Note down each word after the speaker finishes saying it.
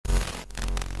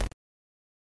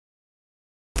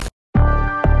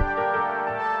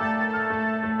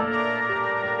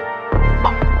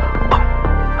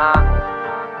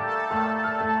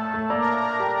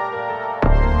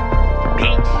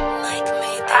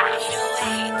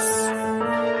MikeMadeThe808s.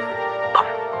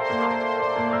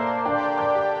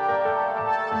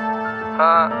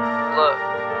 Look.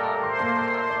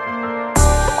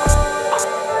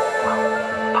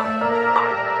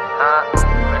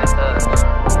 Ready to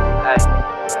hey,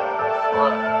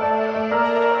 look.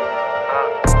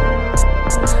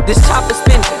 This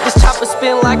chopper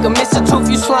spin like a Mr. Truth.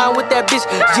 You slime with that bitch,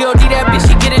 G.O.D. that bitch,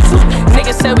 she get it too.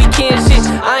 Niggas said we can't shit,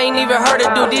 I ain't even heard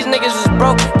it, dude. These niggas is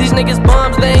broke, these niggas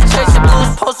bums, they ain't chasing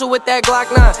blues. Posted with that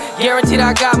Glock 9, guaranteed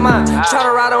I got mine. Try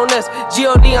to ride on us,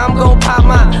 G.O.D. I'm gon' pop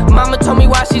mine. Mama told me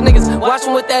watch these niggas,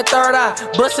 watchin' with that third eye.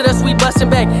 Busted us, we bustin'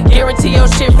 back, guarantee your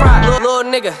shit fried. Little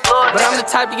nigga, but I'm the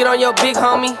type to get on your big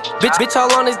homie. Bitch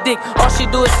all on his dick, all she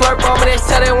do is slurp on me. They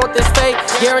said they want this fake,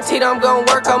 guaranteed I'm gon'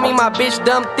 work on me. My bitch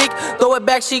dumb thick, throw it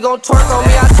back, she gon' twerk on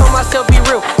me. I told myself be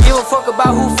real, give a fuck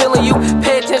about who feelin' you.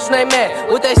 Pay attention, they mad,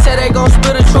 what they say they gon'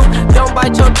 spill the truth. Don't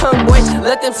bite your tongue, boy,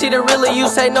 let them see the real of you.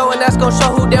 Say no and that's gon'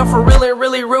 show who down for real and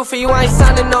really real for you. I ain't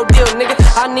signing no deal, nigga,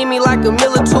 I need me like a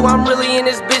mill or two. I'm really in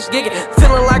this bitch giggin',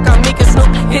 feeling like I'm Meek and Snoop.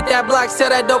 Hit that block, sell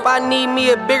that dope, I need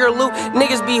me a bigger loot.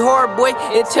 Niggas be hard, boy,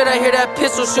 until they hear that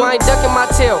pistol shoot. I ain't ducking my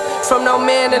tail from no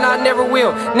man and I never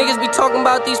will. Niggas be talking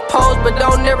about these poles but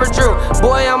don't never drill.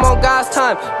 Boy, I'm on God's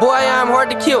time, boy, I'm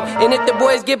hard to kill. And if the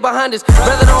boys get behind us,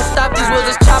 brother, don't stop these wheels.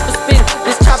 This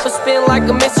chopper spin like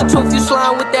a Mr. Truth. You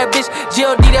slime with that bitch,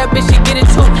 G.O.D. that bitch, she get it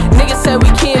too. Niggas say we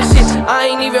can't shit, I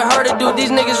ain't even heard it, dude.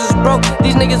 These niggas is broke,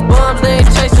 these niggas bums, they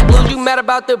ain't chasing blues. You mad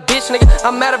about the bitch, nigga,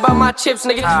 I'm mad about my chips,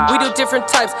 nigga. We do different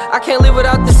types, I can't live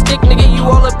without the stick, nigga. You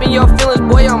all up in your feelings,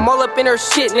 boy, I'm all up in her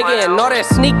shit, nigga. And all that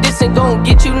sneak this ain't gon'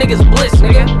 get you niggas bliss,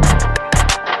 nigga.